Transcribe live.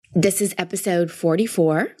This is episode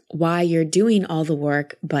 44, Why You're Doing All the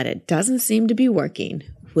Work, but It Doesn't Seem to Be Working,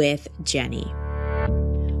 with Jenny.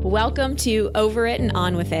 Welcome to Over It and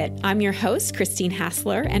On With It. I'm your host, Christine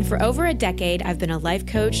Hassler, and for over a decade, I've been a life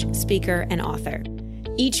coach, speaker, and author.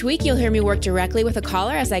 Each week, you'll hear me work directly with a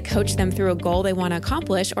caller as I coach them through a goal they want to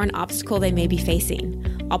accomplish or an obstacle they may be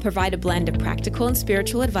facing. I'll provide a blend of practical and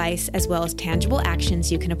spiritual advice, as well as tangible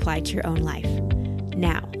actions you can apply to your own life.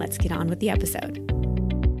 Now, let's get on with the episode.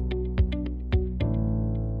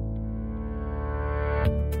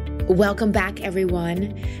 Welcome back,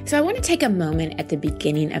 everyone. So I want to take a moment at the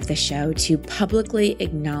beginning of the show to publicly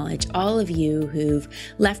acknowledge all of you who've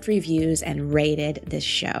left reviews and rated this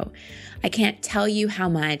show. I can't tell you how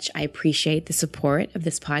much I appreciate the support of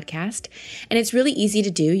this podcast. And it's really easy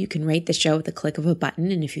to do. You can rate the show with the click of a button.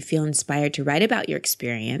 And if you feel inspired to write about your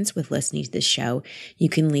experience with listening to this show, you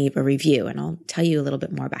can leave a review. And I'll tell you a little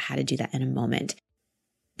bit more about how to do that in a moment.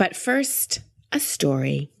 But first, a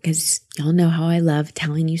story, because y'all know how I love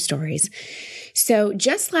telling you stories. So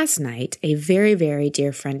just last night, a very, very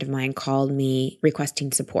dear friend of mine called me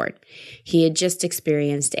requesting support. He had just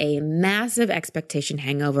experienced a massive expectation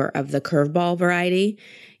hangover of the curveball variety.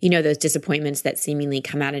 You know, those disappointments that seemingly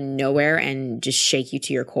come out of nowhere and just shake you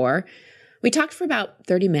to your core. We talked for about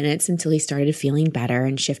 30 minutes until he started feeling better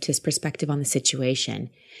and shift his perspective on the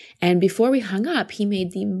situation. And before we hung up, he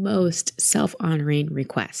made the most self-honoring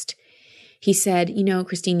request. He said, you know,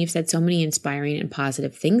 Christine, you've said so many inspiring and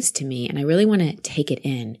positive things to me, and I really want to take it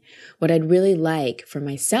in. What I'd really like for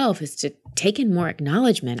myself is to take in more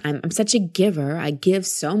acknowledgement. I'm such a giver. I give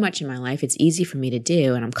so much in my life. It's easy for me to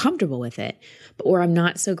do, and I'm comfortable with it. But where I'm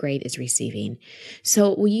not so great is receiving.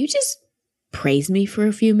 So will you just praise me for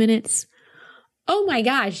a few minutes? Oh my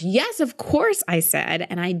gosh, yes, of course, I said,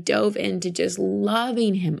 and I dove into just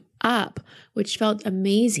loving him up, which felt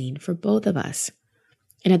amazing for both of us.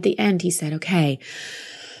 And at the end, he said, okay,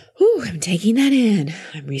 I'm taking that in.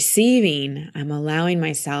 I'm receiving. I'm allowing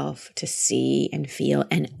myself to see and feel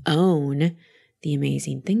and own the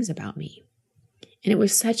amazing things about me. And it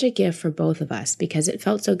was such a gift for both of us because it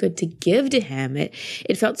felt so good to give to him. It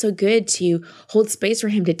felt so good to hold space for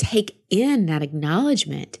him to take in that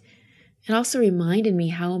acknowledgement. It also reminded me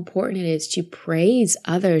how important it is to praise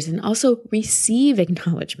others and also receive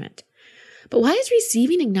acknowledgement. But why is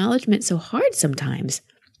receiving acknowledgement so hard sometimes?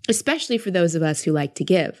 Especially for those of us who like to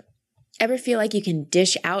give. Ever feel like you can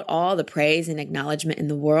dish out all the praise and acknowledgement in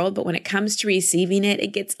the world, but when it comes to receiving it, it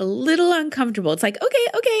gets a little uncomfortable. It's like,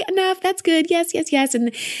 okay, enough, that's good, yes.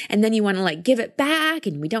 And then you want to give it back,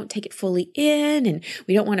 and we don't take it fully in, and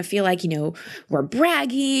we don't want to feel like, we're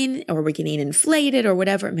bragging or we're getting inflated or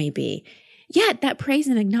whatever it may be. Yet that praise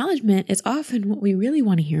and acknowledgement is often what we really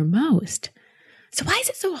want to hear most. So why is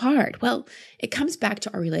it so hard? Well, it comes back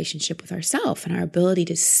to our relationship with ourselves and our ability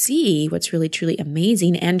to see what's really truly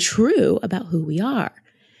amazing and true about who we are.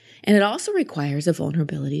 And it also requires a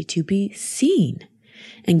vulnerability to be seen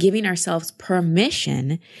and giving ourselves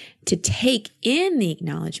permission to take in the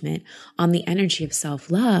acknowledgement on the energy of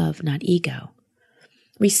self-love, not ego.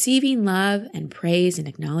 Receiving love and praise and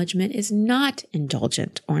acknowledgement is not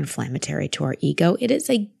indulgent or inflammatory to our ego. It is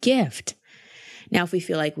a gift. Now, if we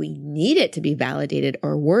feel like we need it to be validated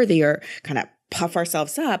or worthy or kind of puff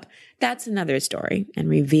ourselves up, that's another story and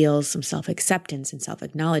reveals some self-acceptance and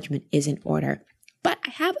self-acknowledgement is in order. But I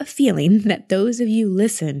have a feeling that those of you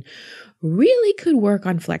listen really could work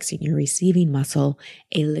on flexing your receiving muscle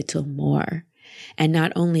a little more and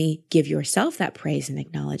not only give yourself that praise and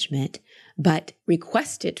acknowledgement, but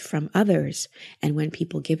request it from others. And when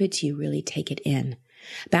people give it to you, really take it in.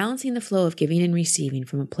 Balancing the flow of giving and receiving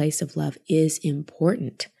from a place of love is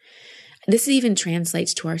important. This even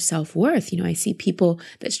translates to our self-worth. I see people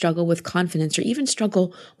that struggle with confidence or even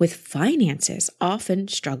struggle with finances, often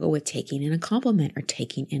struggle with taking in a compliment or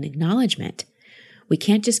taking in acknowledgement. We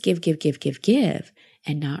can't just give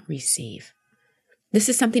and not receive. This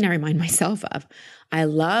is something I remind myself of. I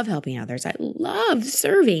love helping others. I love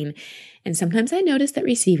serving. And sometimes I notice that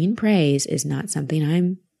receiving praise is not something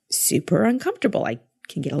I'm super uncomfortable. I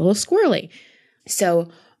can get a little squirrely. So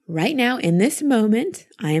right now in this moment,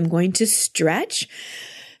 I am going to stretch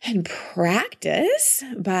and practice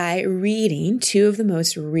by reading two of the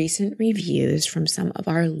most recent reviews from some of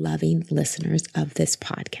our loving listeners of this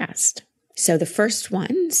podcast. So the first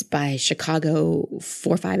one's by Chicago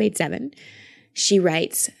 4587. She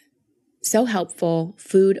writes, "So helpful,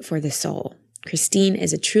 food for the soul. Christine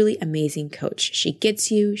is a truly amazing coach. She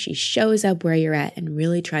gets you, she shows up where you're at and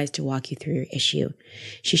really tries to walk you through your issue.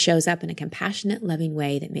 She shows up in a compassionate, loving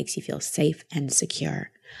way that makes you feel safe and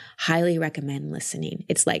secure. Highly recommend listening.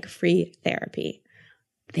 It's like free therapy."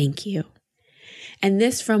 Thank you. And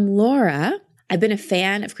this from Laura. I've been a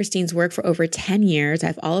fan of Christine's work for over 10 years. I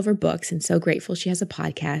have all of her books and so grateful she has a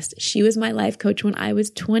podcast. She was my life coach when I was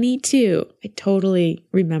 22. I totally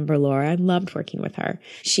remember Laura. I loved working with her.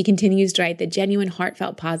 She continues to write, the genuine,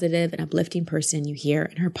 heartfelt, positive, and uplifting person you hear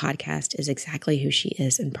in her podcast is exactly who she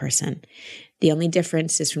is in person. The only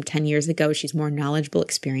difference is from 10 years ago, she's more knowledgeable,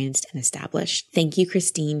 experienced, and established. Thank you,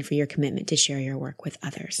 Christine, for your commitment to share your work with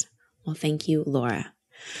others. Well, thank you, Laura.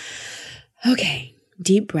 Okay,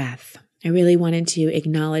 deep breath. I really wanted to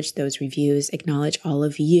acknowledge those reviews, acknowledge all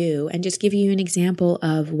of you, and just give you an example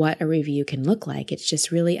of what a review can look like. It's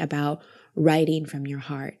just really about writing from your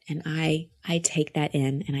heart. And I take that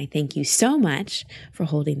in, and I thank you so much for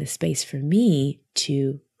holding the space for me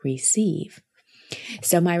to receive.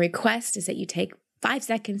 So my request is that you take 5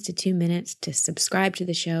 seconds to 2 minutes to subscribe to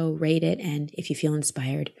the show, rate it, and if you feel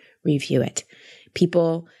inspired, review it.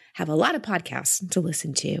 People have a lot of podcasts to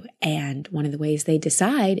listen to, and one of the ways they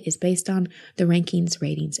decide is based on the rankings,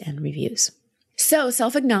 ratings, and reviews. So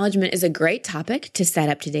self-acknowledgement is a great topic to set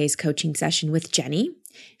up today's coaching session with Jenny.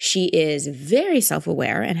 She is very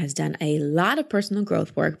self-aware and has done a lot of personal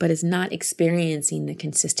growth work, but is not experiencing the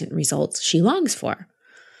consistent results she longs for.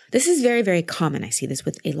 This is very, very common. I see this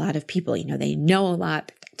with a lot of people. They know a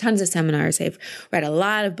lot, tons of seminars, they've read a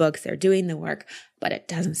lot of books, they're doing the work, but it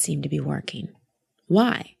doesn't seem to be working.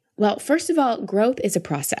 Why? Well, first of all, growth is a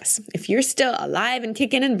process. If you're still alive and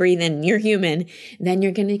kicking and breathing, you're human, then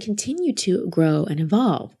you're going to continue to grow and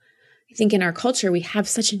evolve. I think in our culture, we have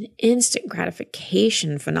such an instant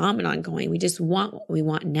gratification phenomenon going. We just want what we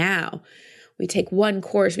want now. We take one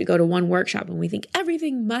course, we go to one workshop, and we think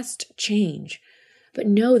everything must change. But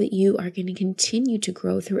know that you are going to continue to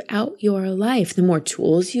grow throughout your life. The more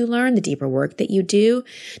tools you learn, the deeper work that you do,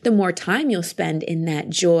 the more time you'll spend in that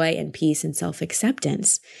joy and peace and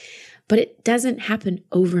self-acceptance. But it doesn't happen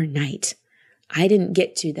overnight. I didn't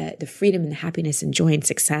get to the freedom and the happiness and joy and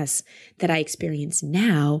success that I experience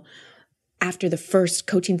now after the first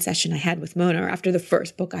coaching session I had with Mona or after the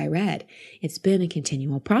first book I read. It's been a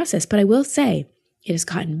continual process, but I will say it has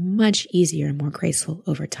gotten much easier and more graceful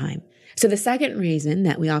over time. So the second reason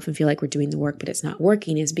that we often feel like we're doing the work, but it's not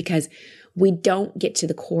working is because we don't get to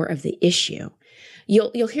the core of the issue.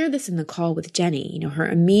 You'll hear this in the call with Jenny. Her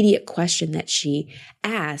immediate question that she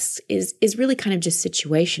asks is really kind of just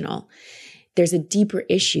situational. There's a deeper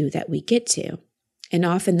issue that we get to. And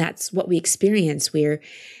often that's what we experience. We're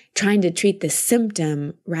trying to treat the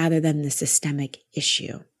symptom rather than the systemic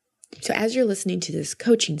issue. So as you're listening to this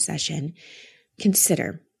coaching session,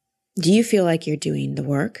 consider, do you feel like you're doing the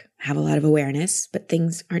work, have a lot of awareness, but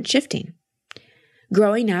things aren't shifting?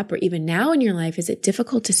 Growing up or even now in your life, is it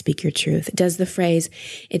difficult to speak your truth? Does the phrase,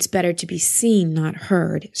 it's better to be seen, not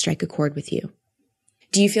heard, strike a chord with you?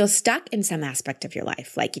 Do you feel stuck in some aspect of your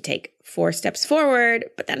life? Like you take 4 steps forward,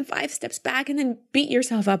 but then 5 steps back and then beat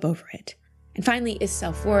yourself up over it? And finally, is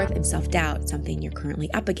self-worth and self-doubt something you're currently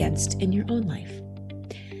up against in your own life?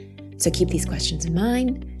 So keep these questions in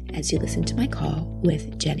mind as you listen to my call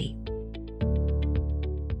with Jenny.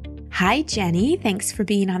 Hi, Jenny. Thanks for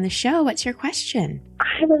being on the show. What's your question?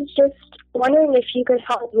 I was just wondering if you could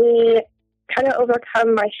help me kind of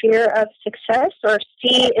overcome my fear of success, or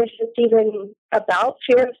see if it's even about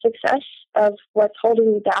fear of success, of what's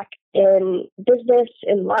holding me back in business,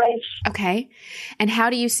 in life. Okay. And how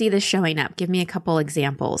do you see this showing up? Give me a couple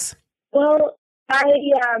examples. Well,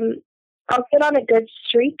 I'll get on a good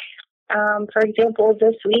streak. For example,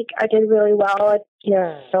 this week I did really well. I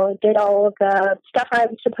did all of the stuff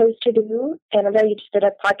I'm supposed to do, and I know you just did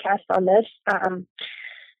a podcast on this.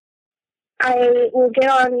 I will get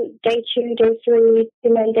on day 2, day 3,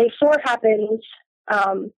 and then day 4 happens,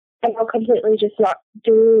 and I'll completely just not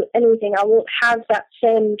do anything. I won't have that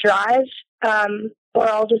same drive, or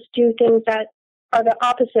I'll just do things that are the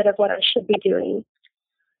opposite of what I should be doing.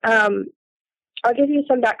 I'll give you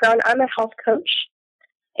some background. I'm a health coach,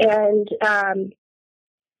 and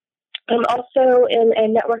I'm also in a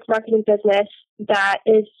network marketing business that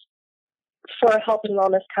is for a health and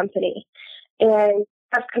wellness company. And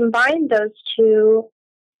I've combined those two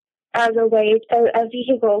as a way, a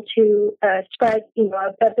vehicle to spread,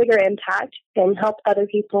 a bigger impact and help other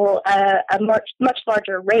people at a much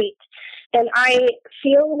larger rate. And I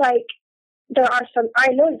feel like I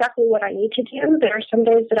know exactly what I need to do. There are some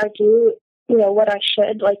days that I do, what I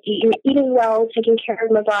should, like eating well, taking care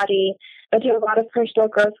of my body. I do a lot of personal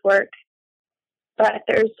growth work. But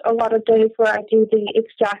there's a lot of days where I do the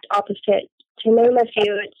exact opposite. To name a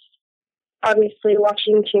few, it's obviously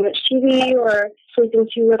watching too much TV or sleeping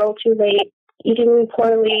too little, too late, eating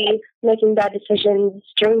poorly, making bad decisions,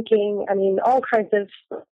 drinking. All kinds of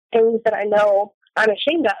things that I know I'm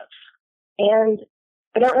ashamed of. And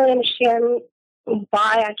I don't really understand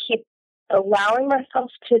why I keep allowing myself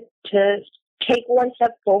to take one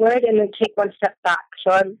step forward and then take one step back.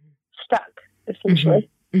 So I'm stuck, essentially.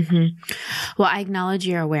 Mm-hmm. Mm-hmm. Well, I acknowledge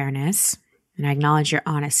your awareness and I acknowledge your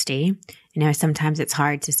honesty. Sometimes it's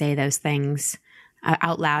hard to say those things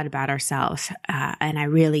out loud about ourselves. And I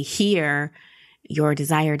really hear your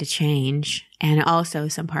desire to change. And also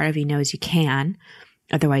some part of you knows you can,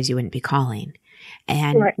 otherwise you wouldn't be calling.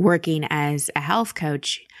 And working as a health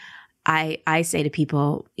coach, I say to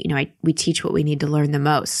people, we teach what we need to learn the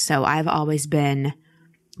most. So I've always been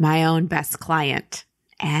my own best client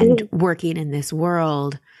and working in this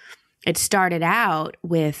world. It started out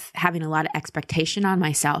with having a lot of expectation on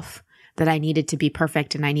myself that I needed to be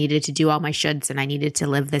perfect and I needed to do all my shoulds and I needed to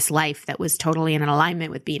live this life that was totally in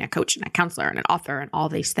alignment with being a coach and a counselor and an author and all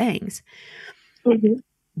these things. Mm-hmm.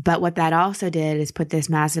 But what that also did is put this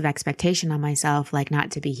massive expectation on myself, like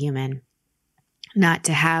not to be human, not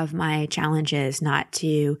to have my challenges, not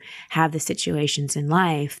to have the situations in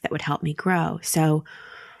life that would help me grow. So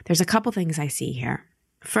there's a couple things I see here.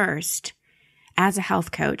 First, as a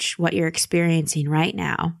health coach, what you're experiencing right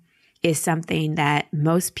now is something that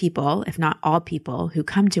most people, if not all people who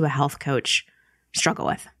come to a health coach struggle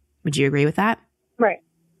with. Would you agree with that? Right.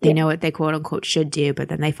 They know what they quote unquote should do, but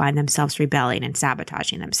then they find themselves rebelling and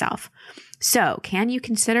sabotaging themselves. So can you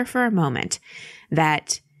consider for a moment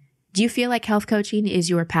that, do you feel like health coaching is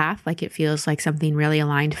your path? Like it feels like something really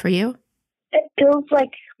aligned for you? It feels like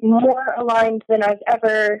more aligned than I've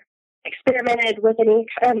ever experimented with any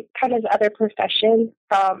kind of other profession.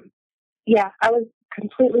 I was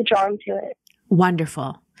completely drawn to it.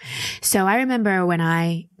 Wonderful. So I remember when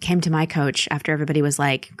I came to my coach after everybody was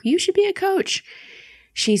like, you should be a coach.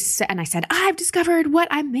 And I said, I've discovered what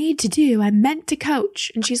I'm made to do. I'm meant to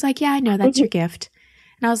coach. And she's like, yeah, I know that's your gift.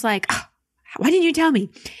 And I was like, oh, why didn't you tell me?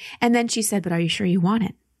 And then she said, but are you sure you want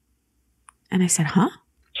it? And I said, huh?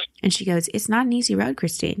 And she goes, it's not an easy road,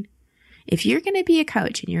 Christine. If you're going to be a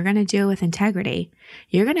coach and you're going to do it with integrity,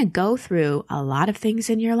 you're going to go through a lot of things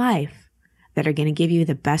in your life that are going to give you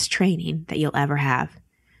the best training that you'll ever have.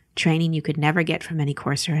 Training you could never get from any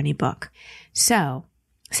course or any book. So,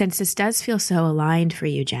 since this does feel so aligned for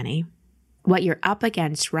you, Jenny, what you're up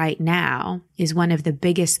against right now is one of the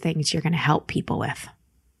biggest things you're going to help people with.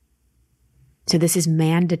 So this is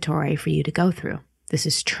mandatory for you to go through. This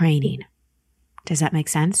is training. Does that make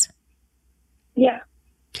sense? Yeah.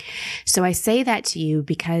 So I say that to you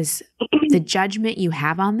because the judgment you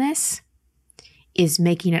have on this is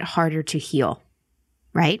making it harder to heal,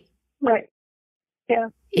 right? Right. Yeah.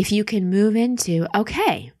 If you can move into,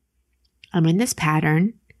 okay, I'm in this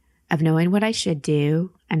pattern of knowing what I should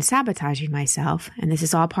do and sabotaging myself. And this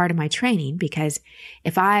is all part of my training, because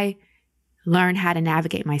if I learn how to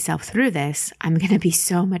navigate myself through this, I'm going to be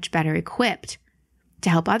so much better equipped to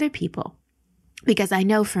help other people. Because I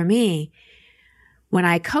know for me, when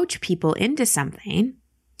I coach people into something,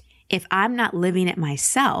 if I'm not living it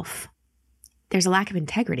myself, there's a lack of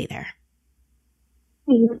integrity there.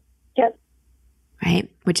 Mm-hmm. Yep. Right?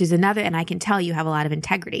 Which is another, and I can tell you have a lot of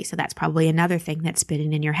integrity. So that's probably another thing that's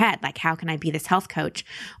spinning in your head. Like, how can I be this health coach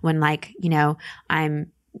when,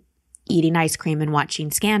 I'm eating ice cream and watching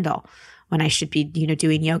Scandal when I should be,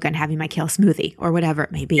 doing yoga and having my kale smoothie or whatever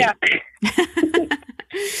it may be. Yeah.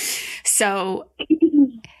 So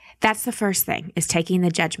that's the first thing, is taking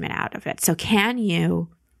the judgment out of it. So can you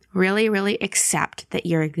really, really accept that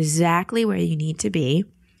you're exactly where you need to be,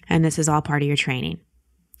 and this is all part of your training?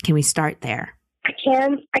 Can we start there? I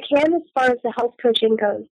can as far as the health coaching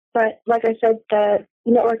goes, but like I said, the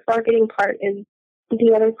network marketing part is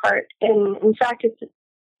the other part, and in fact, it's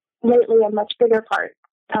lately a much bigger part.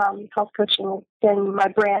 Health coaching than my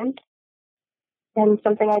brand and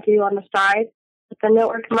something I do on the side. But the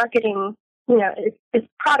network marketing, it's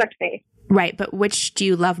product based. Right, but which do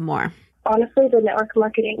you love more? Honestly, the network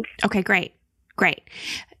marketing. Okay, great.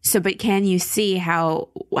 So, but can you see how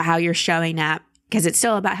you're showing up? Because it's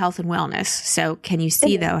still about health and wellness. So can you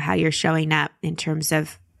see, though, how you're showing up in terms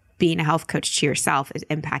of being a health coach to yourself is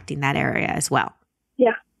impacting that area as well?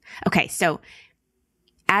 Yeah. Okay, so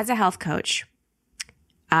as a health coach,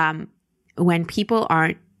 when people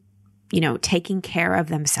aren't, taking care of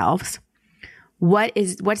themselves,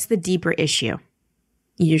 what's the deeper issue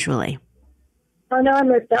usually? Oh, no, I'm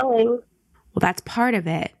rebelling. Well, that's part of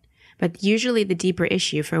it. But usually the deeper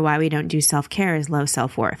issue for why we don't do self-care is low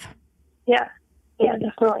self-worth. Yeah,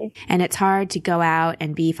 definitely. And it's hard to go out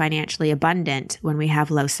and be financially abundant when we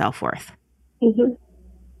have low self-worth. Mm-hmm.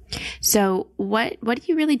 So what do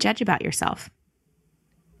you really judge about yourself?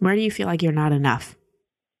 Where do you feel like you're not enough?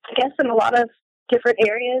 I guess in a lot of different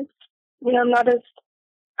areas. I'm not as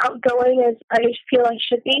outgoing as I feel I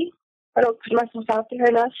should be. I don't put myself out there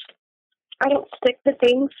enough. I don't stick to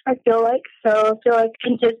things, I feel like. So I feel like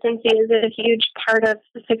consistency is a huge part of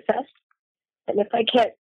the success. And if I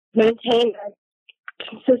can't maintain a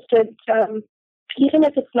consistent, even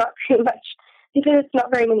if it's not very much, even if it's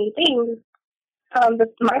not very many things, but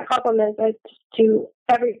my problem is I just do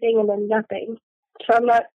everything and then nothing. So I'm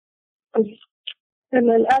not, and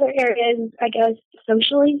then other areas, I guess,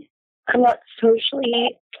 socially, I'm not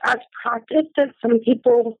socially as practiced as some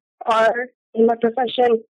people are in my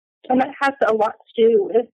profession. And that has a lot to do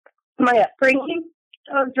with my upbringing.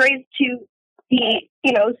 I was raised to be,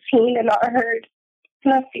 seen and not heard.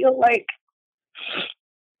 And I feel like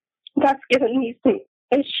that's given me some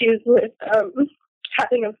issues with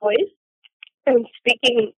having a voice and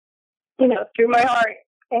speaking, through my heart,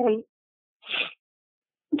 and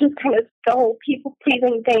just kind of the whole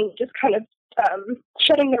people-pleasing thing, just kind of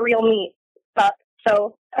shutting the real me up.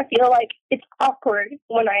 So I feel like it's awkward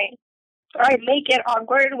when I make it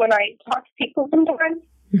awkward when I talk to people sometimes.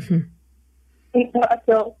 Mm-hmm. And so I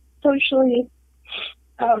feel socially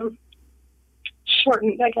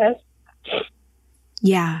shortened, I guess.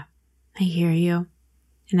 Yeah, I hear you.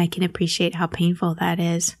 And I can appreciate how painful that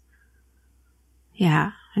is.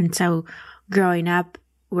 Yeah. And so growing up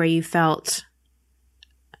where you felt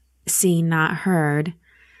seen, not heard,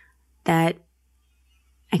 that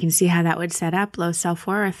I can see how that would set up low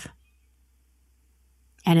self-worth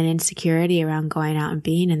and an insecurity around going out and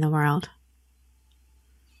being in the world.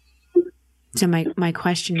 So my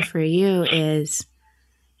question for you is,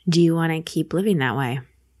 do you want to keep living that way?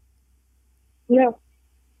 No.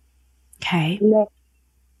 Okay. No.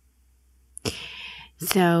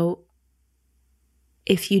 So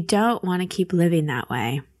if you don't want to keep living that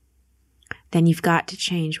way, then you've got to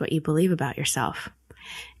change what you believe about yourself.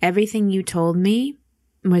 Everything you told me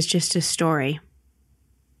was just a story.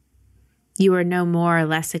 You are no more or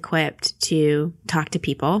less equipped to talk to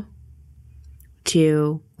people,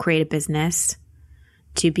 to create a business,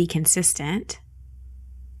 to be consistent.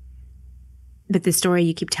 But the story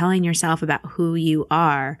you keep telling yourself about who you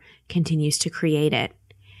are continues to create it.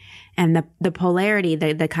 And the polarity,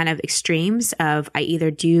 the kind of extremes of I either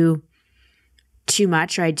do too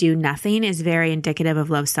much or I do nothing is very indicative of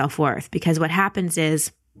low self-worth. Because what happens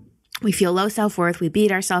is we feel low self-worth, we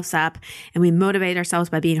beat ourselves up, and we motivate ourselves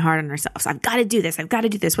by being hard on ourselves. I've got to do this. I've got to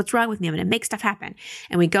do this. What's wrong with me? I'm going to make stuff happen.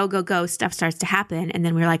 And we go, stuff starts to happen. And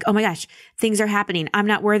then we're like, oh my gosh, things are happening. I'm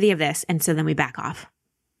not worthy of this. And so then we back off.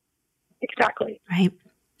 Exactly. Right?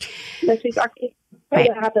 That's exactly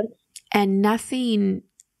what happens. And nothing,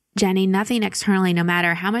 Jenny, nothing externally, no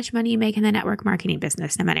matter how much money you make in the network marketing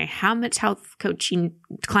business, no matter how much health coaching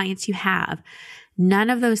clients you have, none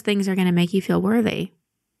of those things are going to make you feel worthy.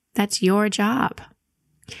 That's your job.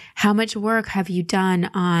 How much work have you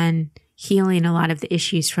done on healing a lot of the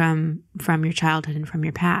issues from your childhood and from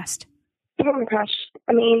your past? Oh my gosh.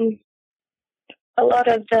 I mean, a lot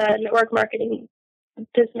of the network marketing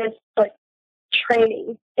business, like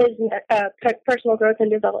training, is personal growth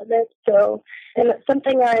and development. So, and it's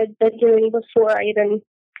something I had been doing before I even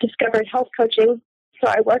discovered health coaching.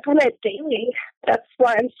 So I work on it daily. That's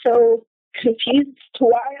why I'm so confused to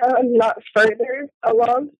why I'm not further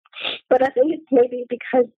along. But I think it's maybe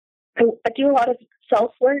because I do a lot of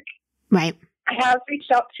self-work. Right. I have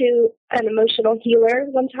reached out to an emotional healer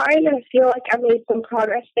one time, and I feel like I made some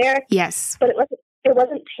progress there. Yes. But it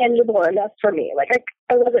wasn't tangible enough for me. Like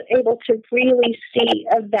I wasn't able to really see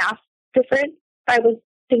a vast difference. I was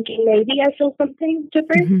thinking maybe I feel something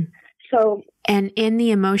different. Mm-hmm. So, and in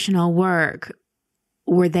the emotional work,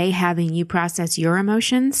 were they having you process your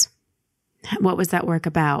emotions? What was that work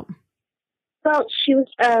about? Well, she was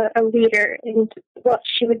a leader, and what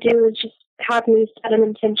she would do is just have me set an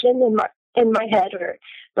intention in my head or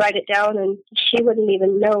write it down, and she wouldn't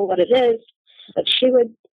even know what it is. But she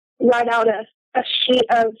would write out a sheet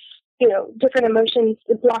of, different emotions,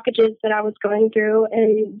 the blockages that I was going through,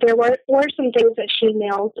 and there were some things that she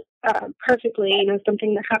nailed perfectly.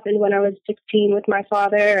 Something that happened when I was 16 with my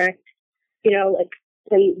father, or,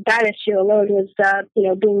 and that issue alone was,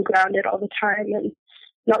 being grounded all the time and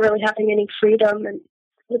not really having any freedom, and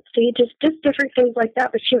let's see, just different things like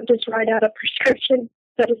that. But she would just write out a prescription,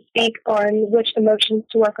 so to speak, on which emotions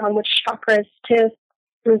to work on, which chakras to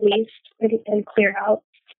release and clear out.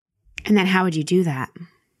 And then how would you do that?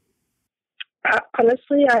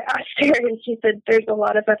 Honestly, I asked her, and she said there's a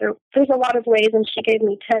lot of ways, and she gave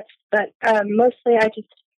me tips. But mostly, I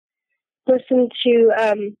just listened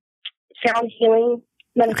to sound healing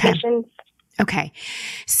meditations. Okay.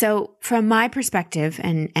 So from my perspective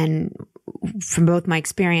and from both my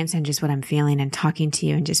experience and just what I'm feeling and talking to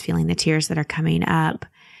you and just feeling the tears that are coming up,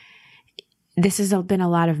 this has been a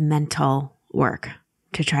lot of mental work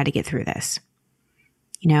to try to get through this.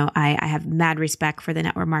 I have mad respect for the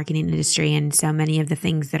network marketing industry and so many of the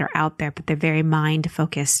things that are out there, but they're very mind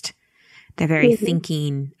focused. They're very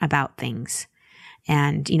thinking about things.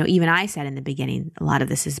 And, even I said in the beginning, a lot of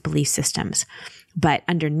this is belief systems, but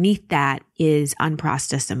underneath that is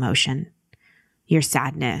unprocessed emotion, your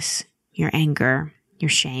sadness, your anger, your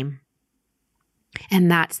shame.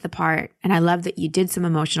 And that's the part. And I love that you did some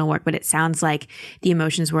emotional work, but it sounds like the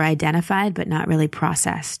emotions were identified, but not really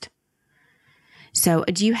processed. So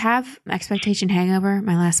do you have Expectation Hangover,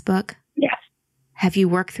 my last book? Yes. Have you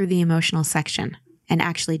worked through the emotional section and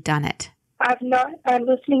actually done it? I've not. I'm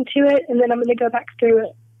listening to it, and then I'm going to go back through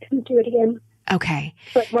it and do it again. Okay.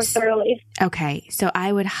 But more thoroughly. Okay. So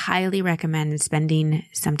I would highly recommend spending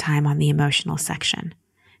some time on the emotional section.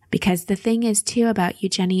 Because the thing is too about you,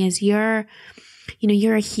 Jenny, is you're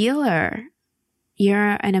a healer.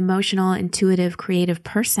 You're an emotional, intuitive, creative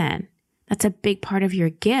person. That's a big part of your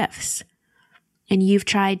gifts. And you've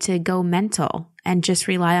tried to go mental and just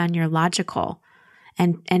rely on your logical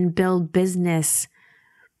and build business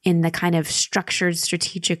in the kind of structured,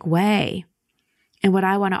 strategic way. And what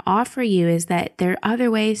I want to offer you is that there are other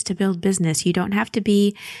ways to build business. You don't have to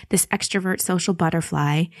be this extrovert social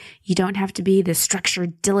butterfly. You don't have to be this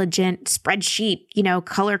structured, diligent, spreadsheet,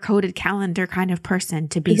 color-coded calendar kind of person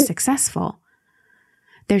to be successful.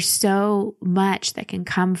 There's so much that can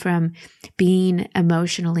come from being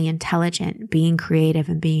emotionally intelligent, being creative,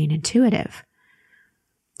 and being intuitive.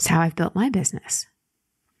 It's how I've built my business.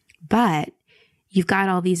 But you've got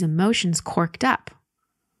all these emotions corked up,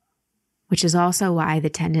 which is also why the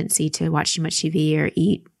tendency to watch too much TV or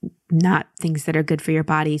eat not things that are good for your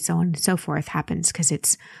body, so on and so forth, happens because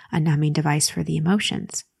it's a numbing device for the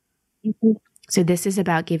emotions. Mm-hmm. So this is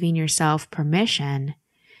about giving yourself permission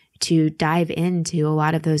to dive into a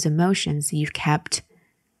lot of those emotions that you've kept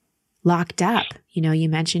locked up. You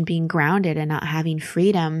mentioned being grounded and not having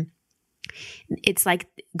freedom. It's like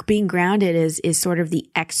being grounded is sort of the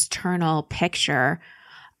external picture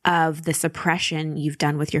of the suppression you've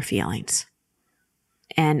done with your feelings.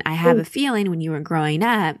 And I have a feeling when you were growing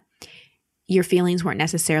up, your feelings weren't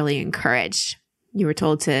necessarily encouraged. You were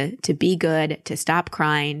told to be good, to stop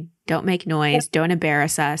crying, don't make noise, don't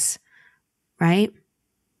embarrass us, right?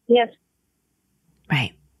 Yes.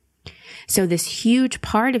 Right. So this huge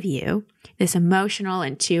part of you, this emotional,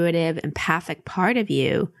 intuitive, empathic part of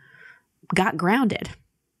you got grounded.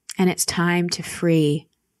 And it's time to free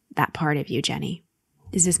that part of you, Jenny.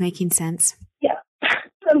 Is this making sense? Yeah.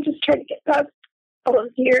 I'm just trying to get past all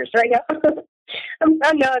those years right now.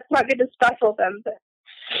 I know it's not good to stifle them,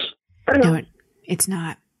 but no, it's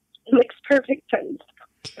not. It makes perfect sense.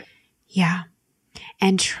 Yeah.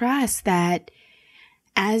 And trust that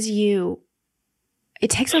it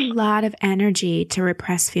takes a lot of energy to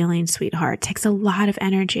repress feelings, sweetheart. It takes a lot of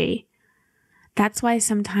energy. That's why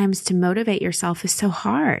sometimes to motivate yourself is so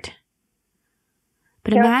hard.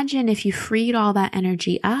 But imagine if you freed all that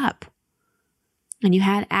energy up and you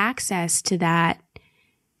had access to that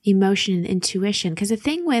emotion and intuition. Because the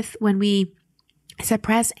thing with when we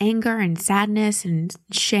suppress anger and sadness and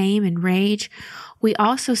shame and rage, we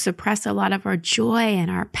also suppress a lot of our joy and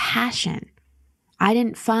our passion. I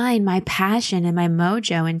didn't find my passion and my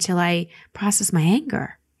mojo until I processed my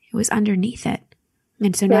anger. It was underneath it.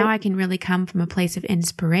 And so now I can really come from a place of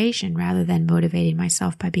inspiration rather than motivating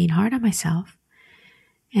myself by being hard on myself.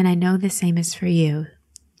 And I know the same is for you.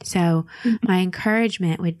 So my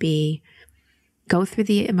encouragement would be go through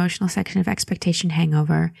the emotional section of Expectation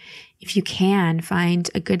Hangover. If you can, find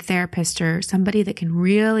a good therapist or somebody that can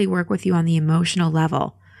really work with you on the emotional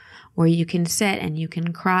level, where you can sit and you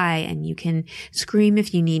can cry and you can scream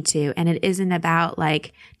if you need to. And it isn't about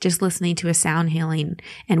like just listening to a sound healing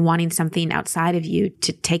and wanting something outside of you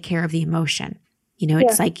to take care of the emotion.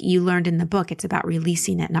 It's like you learned in the book, it's about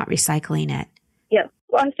releasing it, not recycling it. Yeah.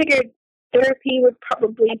 Well, I figured therapy would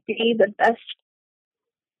probably be the best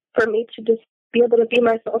for me to just be able to be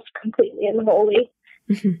myself completely and wholly,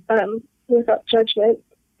 without judgment,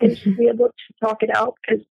 and to be able to talk it out,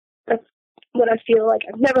 because that's what I feel like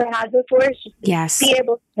I've never had before. Is just be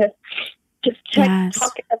able to just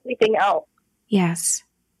talk everything out. Yes.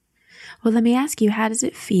 Well, let me ask you, how does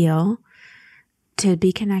it feel to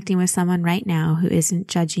be connecting with someone right now who isn't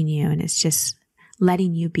judging you and is just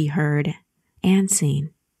letting you be heard and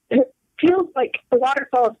seen? It feels like a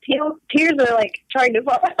waterfall of tears are like trying to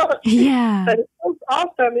fall out. Yeah. But it feels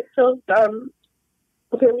awesome. It feels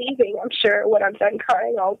relieving. I'm sure when I'm done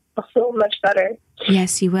crying, I'll feel much better.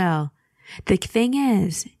 Yes, you will. The thing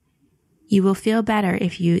is, you will feel better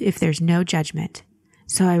if there's no judgment.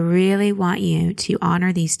 So I really want you to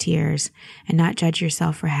honor these tears and not judge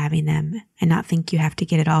yourself for having them and not think you have to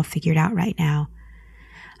get it all figured out right now.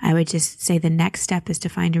 I would just say the next step is to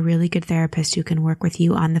find a really good therapist who can work with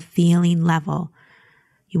you on the feeling level.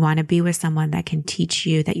 You want to be with someone that can teach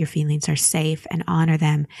you that your feelings are safe and honor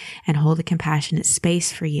them and hold a compassionate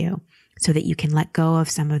space for you so that you can let go of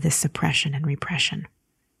some of this suppression and repression.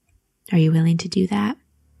 Are you willing to do that?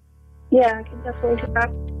 Yeah, I can definitely do that.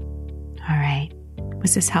 All right.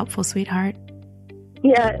 Was this helpful, sweetheart?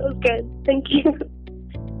 Yeah, it was good. Thank you.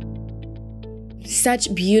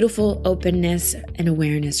 Such beautiful openness and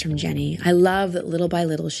awareness from Jenny. I love that little by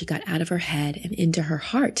little she got out of her head and into her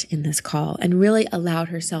heart in this call and really allowed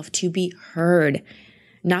herself to be heard,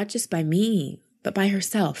 not just by me, but by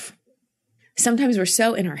herself. Sometimes we're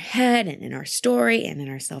so in our head and in our story and in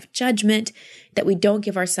our self-judgment that we don't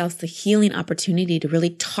give ourselves the healing opportunity to really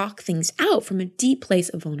talk things out from a deep place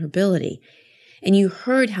of vulnerability. And you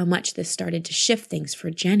heard how much this started to shift things for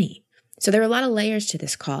Jenny. So there are a lot of layers to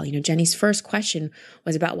this call. Jenny's first question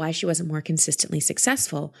was about why she wasn't more consistently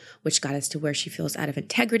successful, which got us to where she feels out of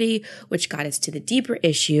integrity, which got us to the deeper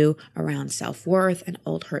issue around self-worth and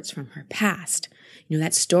old hurts from her past.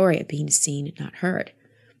 That story of being seen, not heard.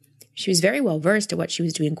 She was very well versed at what she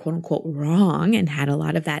was doing, quote unquote, wrong and had a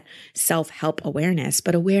lot of that self-help awareness,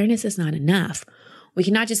 but awareness is not enough. We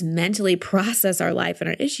cannot just mentally process our life and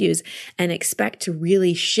our issues and expect to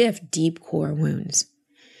really shift deep core wounds.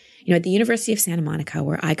 At the University of Santa Monica,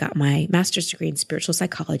 where I got my master's degree in spiritual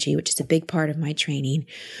psychology, which is a big part of my training,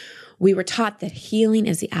 we were taught that healing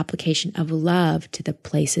is the application of love to the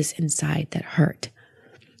places inside that hurt.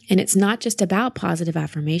 And it's not just about positive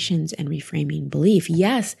affirmations and reframing belief.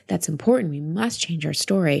 Yes, that's important. We must change our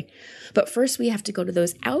story. But first, we have to go to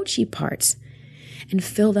those ouchy parts and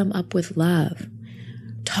fill them up with love.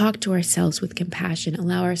 Talk to ourselves with compassion.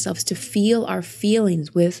 Allow ourselves to feel our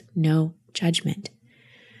feelings with no judgment.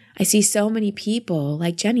 I see so many people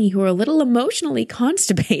like Jenny who are a little emotionally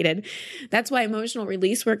constipated. That's why emotional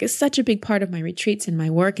release work is such a big part of my retreats and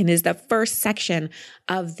my work and is the first section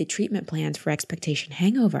of the treatment plans for expectation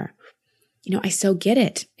hangover. I so get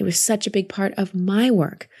it. It was such a big part of my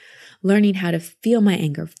work, learning how to feel my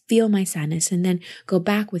anger, feel my sadness, and then go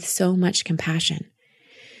back with so much compassion.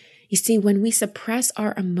 You see, when we suppress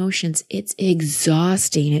our emotions, it's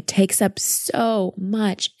exhausting. It takes up so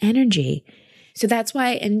much energy. So that's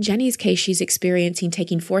why in Jenny's case, she's experiencing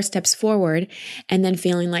taking 4 steps forward and then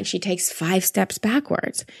feeling like she takes 5 steps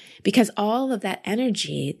backwards because all of that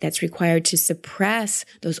energy that's required to suppress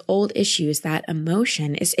those old issues, that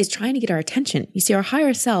emotion is trying to get our attention. You see, our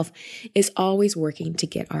higher self is always working to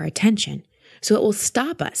get our attention. So it will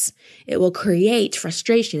stop us. It will create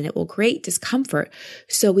frustration. It will create discomfort.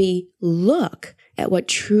 So we look at what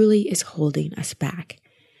truly is holding us back.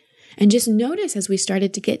 And just notice as we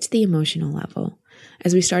started to get to the emotional level,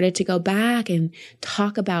 as we started to go back and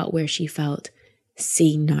talk about where she felt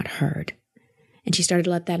seen, not heard, and she started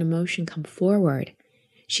to let that emotion come forward,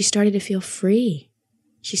 she started to feel free.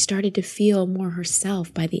 She started to feel more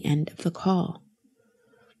herself by the end of the call.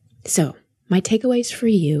 So my takeaways for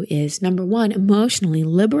you is, number 1, emotionally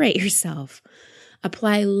liberate yourself.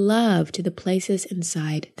 Apply love to the places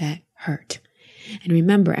inside that hurt. And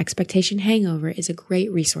remember, Expectation Hangover is a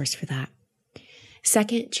great resource for that.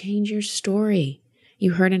 Second, change your story.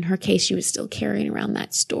 You heard in her case, she was still carrying around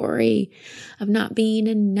that story of not being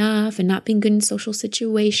enough and not being good in social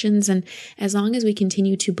situations. And as long as we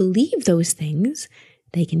continue to believe those things,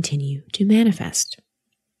 they continue to manifest.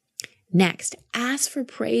 Next, ask for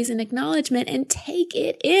praise and acknowledgement and take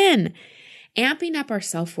it in. Amping up our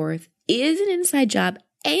self-worth is an inside job.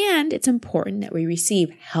 And it's important that we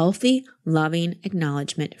receive healthy, loving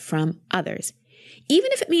acknowledgement from others,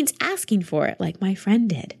 even if it means asking for it like my friend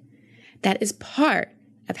did. That is part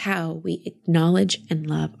of how we acknowledge and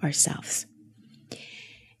love ourselves.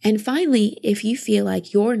 And finally, if you feel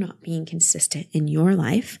like you're not being consistent in your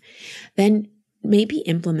life, then maybe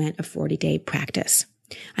implement a 40-day practice.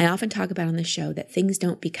 I often talk about on the show that things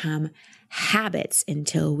don't become habits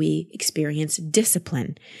until we experience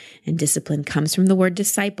discipline. And discipline comes from the word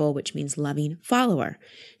disciple, which means loving follower.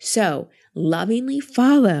 So lovingly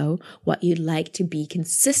follow what you'd like to be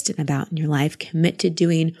consistent about in your life. Commit to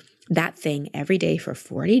doing that thing every day for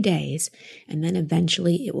 40 days, and then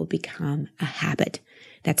eventually it will become a habit.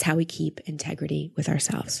 That's how we keep integrity with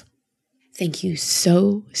ourselves. Thank you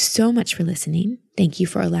so much for listening. Thank you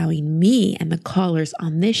for allowing me and the callers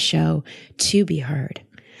on this show to be heard.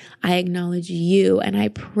 I acknowledge you and I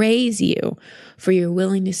praise you for your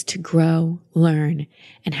willingness to grow, learn,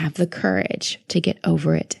 and have the courage to get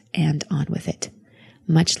over it and on with it.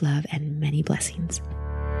 Much love and many blessings.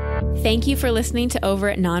 Thank you for listening to Over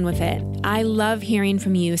It and On With It. I love hearing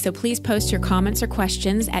from you, so please post your comments or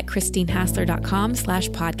questions at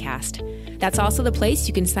christinehassler.com/podcast. That's also the place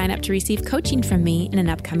you can sign up to receive coaching from me in an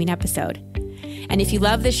upcoming episode. And if you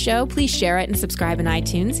love this show, please share it and subscribe in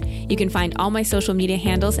iTunes. You can find all my social media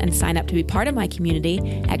handles and sign up to be part of my community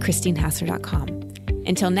at christinehassler.com.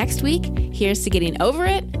 Until next week, here's to getting over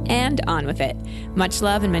it and on with it. Much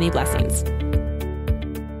love and many blessings.